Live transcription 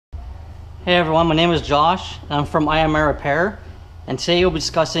Hey everyone, my name is Josh and I'm from IMR Repair, and today we'll be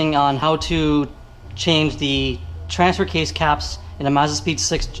discussing on how to change the transfer case caps in a MazdaSpeed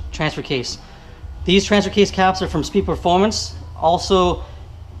 6 transfer case. These transfer case caps are from Speed Performance. Also,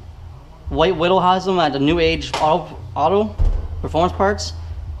 White Widow has them at the New Age Auto Performance Parts.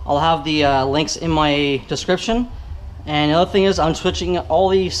 I'll have the links in my description. And the other thing is I'm switching all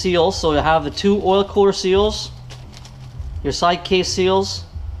these seals, so you have the 2 oil cooler seals, your side case seals,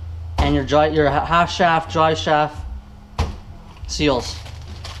 and your half shaft, dry shaft seals.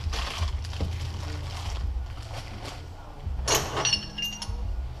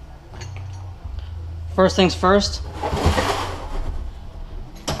 First things first,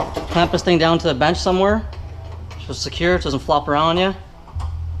 clamp this thing down to the bench somewhere so it's secure, it doesn't flop around on you.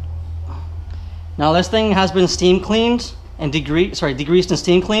 Now this thing has been steam cleaned and degreased and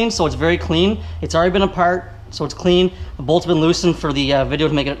steam cleaned, so it's very clean. It's already been apart, so it's clean. The bolt's been loosened for the video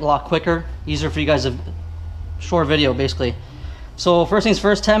to make it a lot quicker, easier for you guys, a short video basically. So first things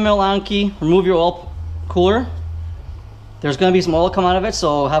first, 10 mil Allen key, remove your oil cooler. There's going to be some oil come out of it,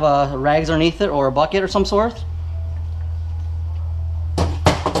 so have a rags underneath it or a bucket or some sort.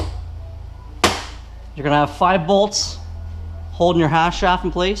 You're going to have 5 bolts holding your half shaft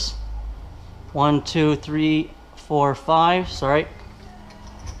in place. 1, 2, 3, 4, 5, sorry.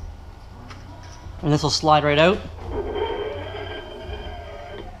 And this will slide right out.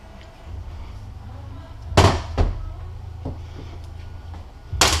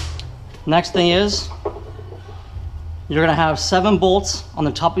 Next thing is, you're gonna have 7 bolts on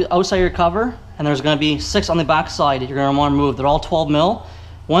the top, outside your cover, and there's gonna be 6 on the back side you're gonna want to remove. They're all 12 mil.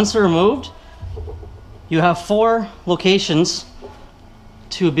 Once they're removed, you have 4 locations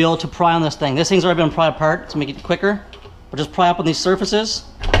to be able to pry on this thing. This thing's already been pried apart to make it quicker, but just pry up on these surfaces.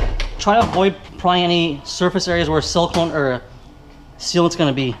 Try to avoid prying any surface areas where silicone or sealant's going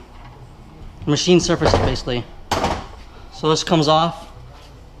to be. Machine surfaces basically. So this comes off.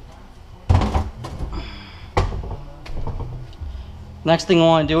 Next thing I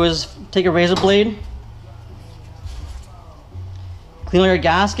want to do is take a razor blade, clean your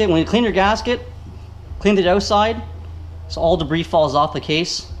gasket. When you clean your gasket, clean the outside so all debris falls off the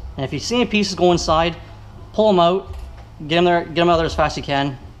case. And if you see any pieces go inside, pull them out, get them out there as fast as you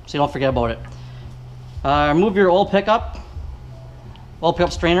can, so you don't forget about it. Remove your oil pickup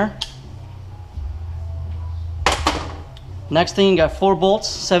strainer. Next thing, you got 4 bolts,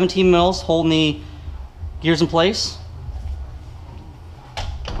 17 mils holding the gears in place.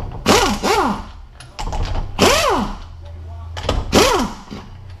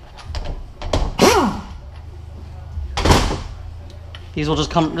 These will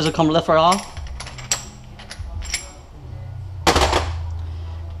just come lift right off.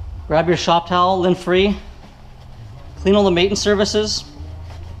 Grab your shop towel, lint free. Clean all the maintenance surfaces.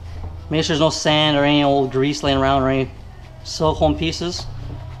 Make sure there's no sand or any old grease laying around or any silicone pieces.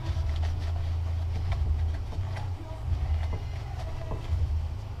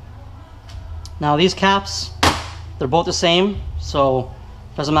 Now these caps, they're both the same, so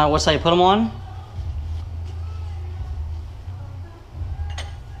it doesn't matter what side you put them on.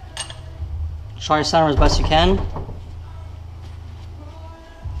 Try to center as best you can.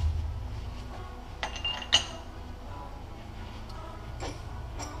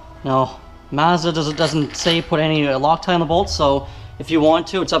 Now, Mazda doesn't say put any Loctite on the bolts, so if you want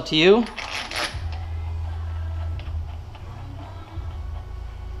to, it's up to you.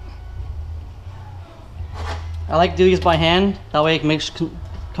 I like to do these by hand. That way, it makes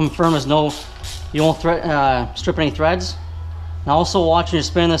confirm there's no, you won't strip any threads. Now also watch when you're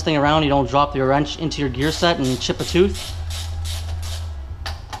spinning this thing around, you don't drop your wrench into your gear set and chip a tooth.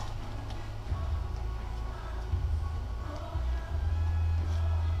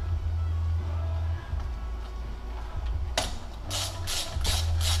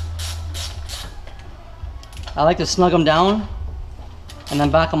 I like to snug them down and then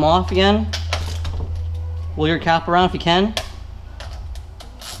back them off again. Wheel your cap around if you can.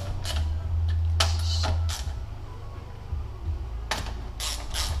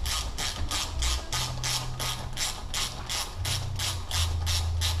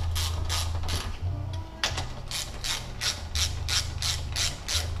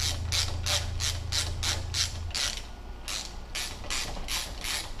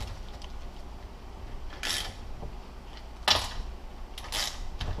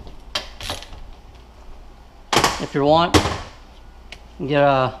 If you want, get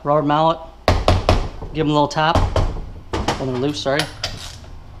a rubber mallet, give them a little tap, hold them loose, sorry.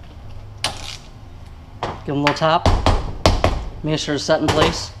 Give them a little tap, make sure it's set in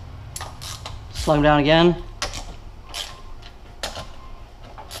place, slug them down again.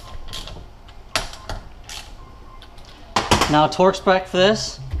 Now torque spec for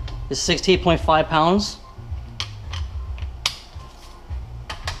this is 68.5 pounds.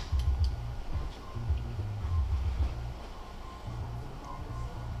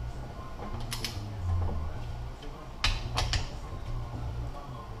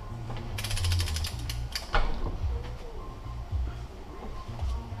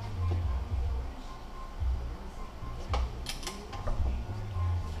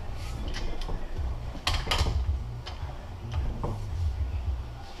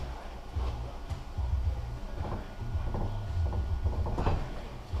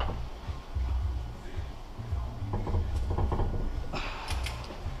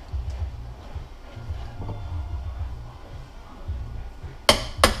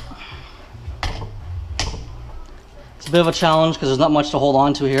 It's a bit of a challenge because there's not much to hold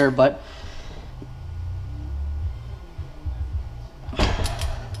on to here, but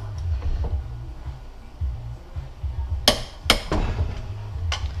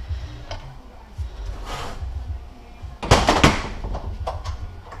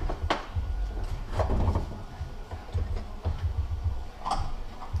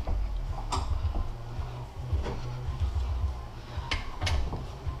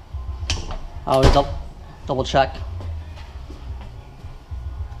I always double check.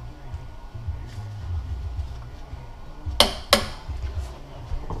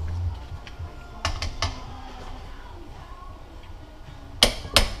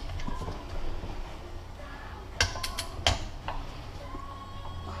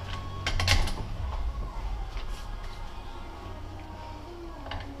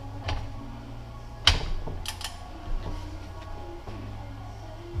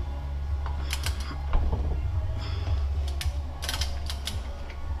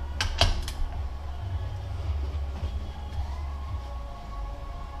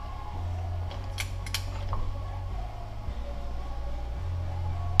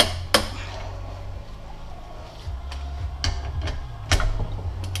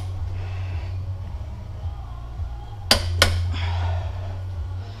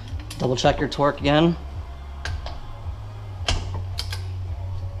 Double check your torque again.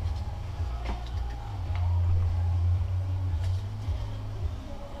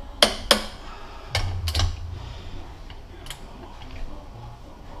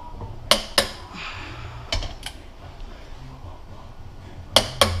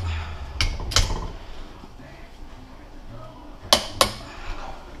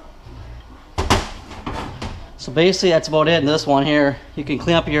 So basically that's about it in this one here. You can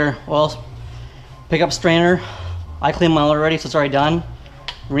clean up your oil pickup strainer. I cleaned mine already, so it's already done.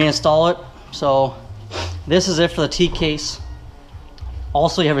 Reinstall it. So this is it for the T case.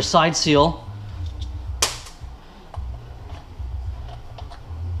 Also you have your side seal.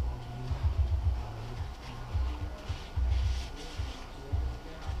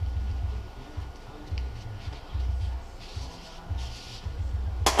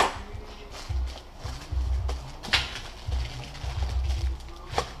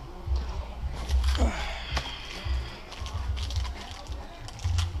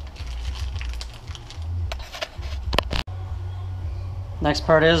 Next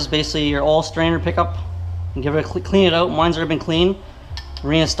part is basically your oil strainer pickup. And give it a clean it out. Mine's already been clean.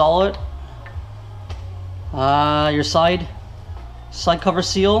 Reinstall it. Your side cover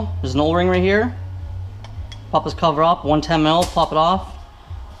seal. There's an O-ring right here. Pop this cover up, 110 mil. Pop it off.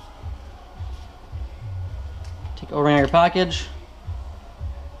 Take O-ring out of your package.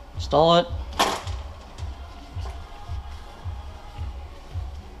 Install it.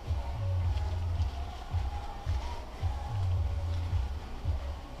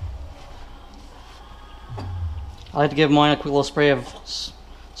 I like to give mine a quick little spray of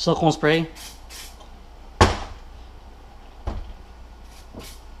silicone spray.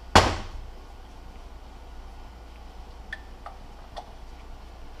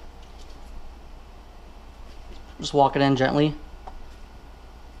 Just walk it in gently.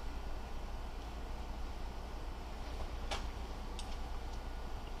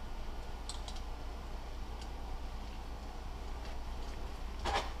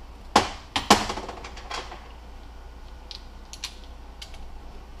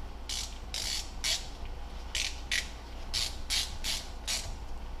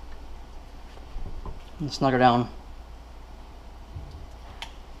 And snug her down.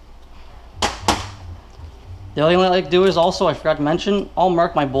 The other thing I like to do is also, I forgot to mention, I'll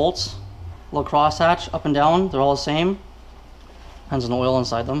mark my bolts. Little crosshatch up and down, they're all the same. Depends on the oil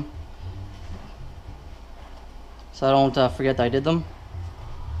inside them. So I don't forget that I did them.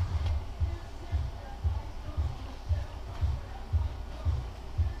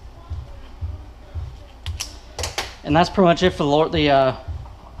 And that's pretty much it for the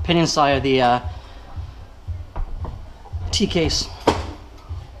pinion side of the T case.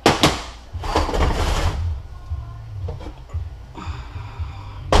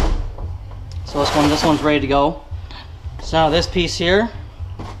 So this one's ready to go. So now this piece here,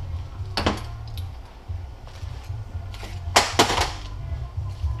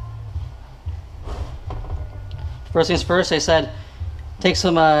 first things first, I said take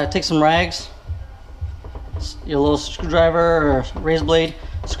some rags, your little screwdriver or razor blade,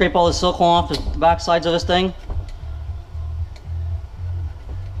 scrape all the silicone off the back sides of this thing.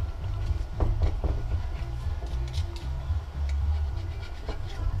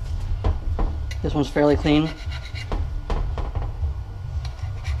 This one's fairly clean.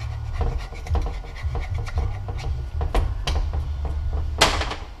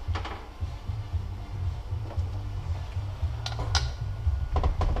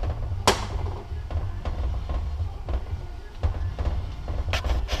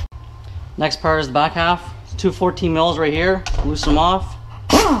 Next part is the back half. It's two 14 mils right here. Loosen them off.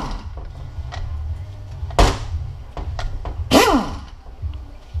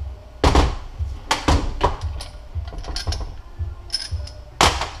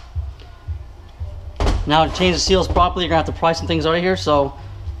 Now to change the seals properly, you're gonna have to pry some things out of here. So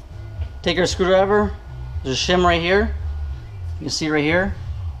take your screwdriver. There's a shim right here. You can see right here.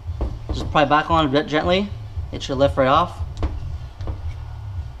 Just pry back on a bit gently. It should lift right off.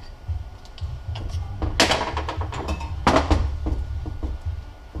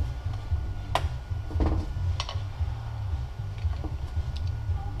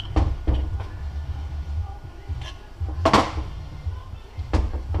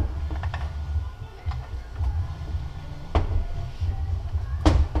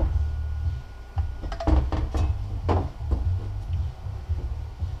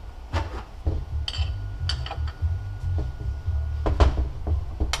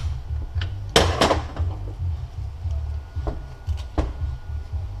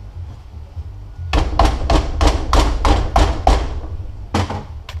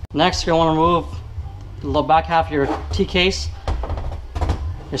 Next, you're going to want to remove the little back half of your T case,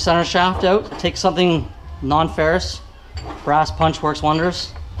 your center shaft out. Take something non-ferrous. Brass punch works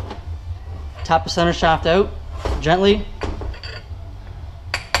wonders. Tap the center shaft out gently.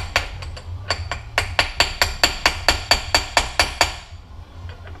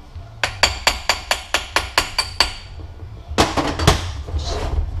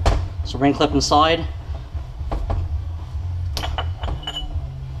 Just a ring clip inside.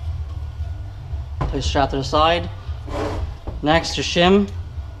 Place the shaft to the side. Next, your shim.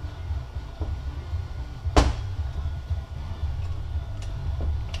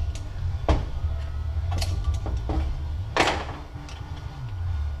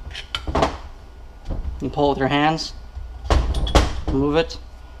 You pull it with your hands. Move it.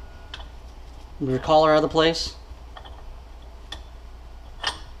 Move your collar out of the place.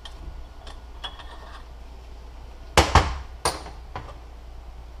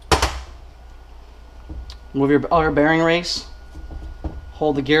 Move your outer bearing race.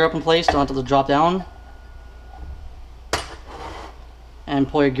 Hold the gear up in place, don't let it drop down. And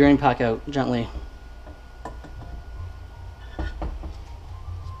pull your gearing pack out gently.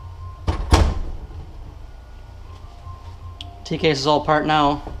 T case is all apart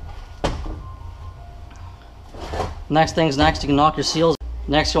now. Next thing's next, you can knock your seals.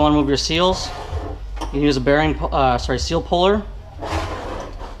 Next, you'll want to move your seals. You can use a seal puller.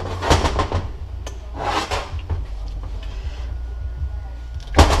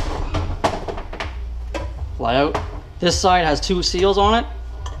 Fly out. This side has two seals on it,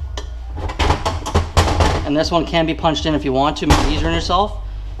 and this one can be punched in if you want to make it easier on yourself.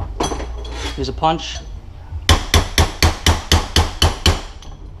 Use a punch.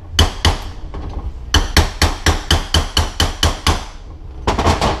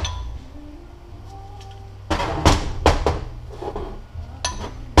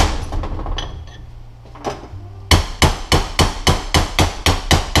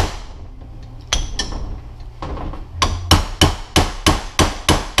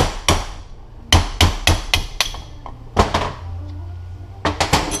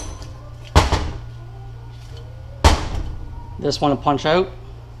 This one to punch out.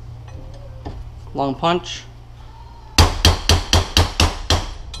 Long punch.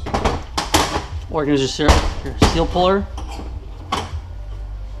 Or you can use your seal puller.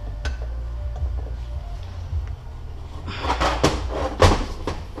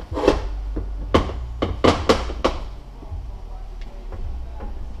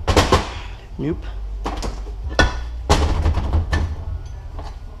 Nope.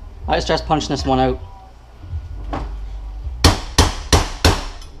 I just punching this one out.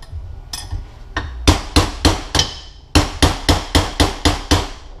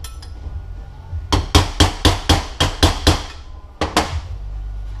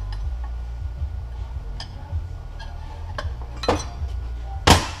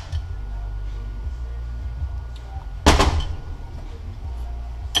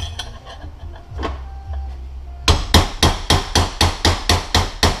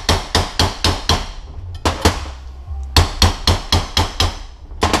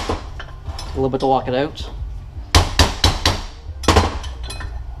 A little bit to walk it out.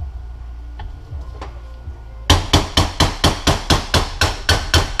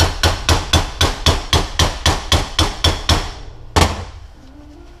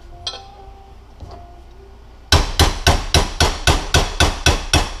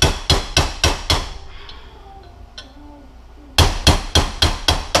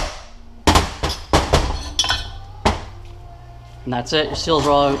 And that's it, your seals are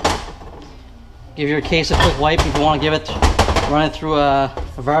all out. Give your case a quick wipe if you want to give it, run it through a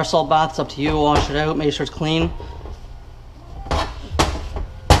Reseal bath, it's up to you, wash it out, make sure it's clean.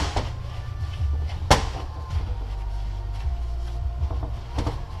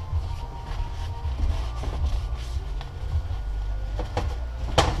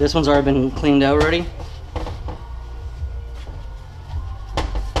 This one's already been cleaned out already.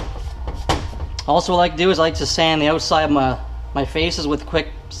 Also what I like to do is I like to sand the outside of my faces with quick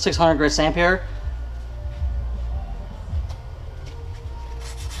 600 grit sandpaper.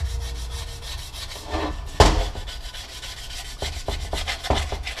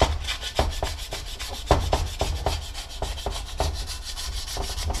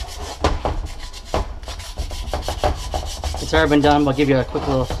 It's already been done, but I'll give you a quick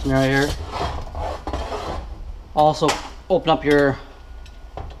little scenario here. Also open up your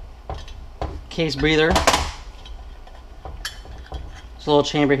case breather. This little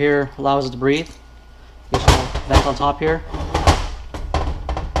chamber here allows it to breathe. Get your vent on top here.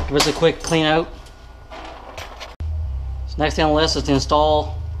 Give us a quick clean out. So next thing on the list is to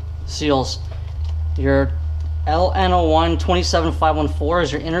install seals. Your LN01 27514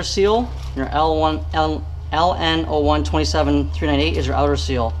 is your inner seal. Your LN01 27398 is your outer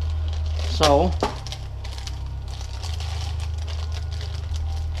seal. So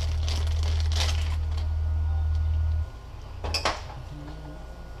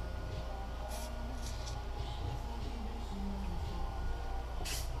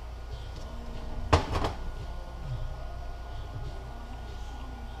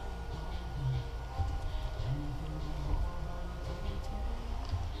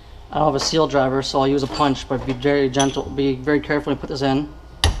I don't have a seal driver, so I'll use a punch, but be very gentle, be very careful when you put this in.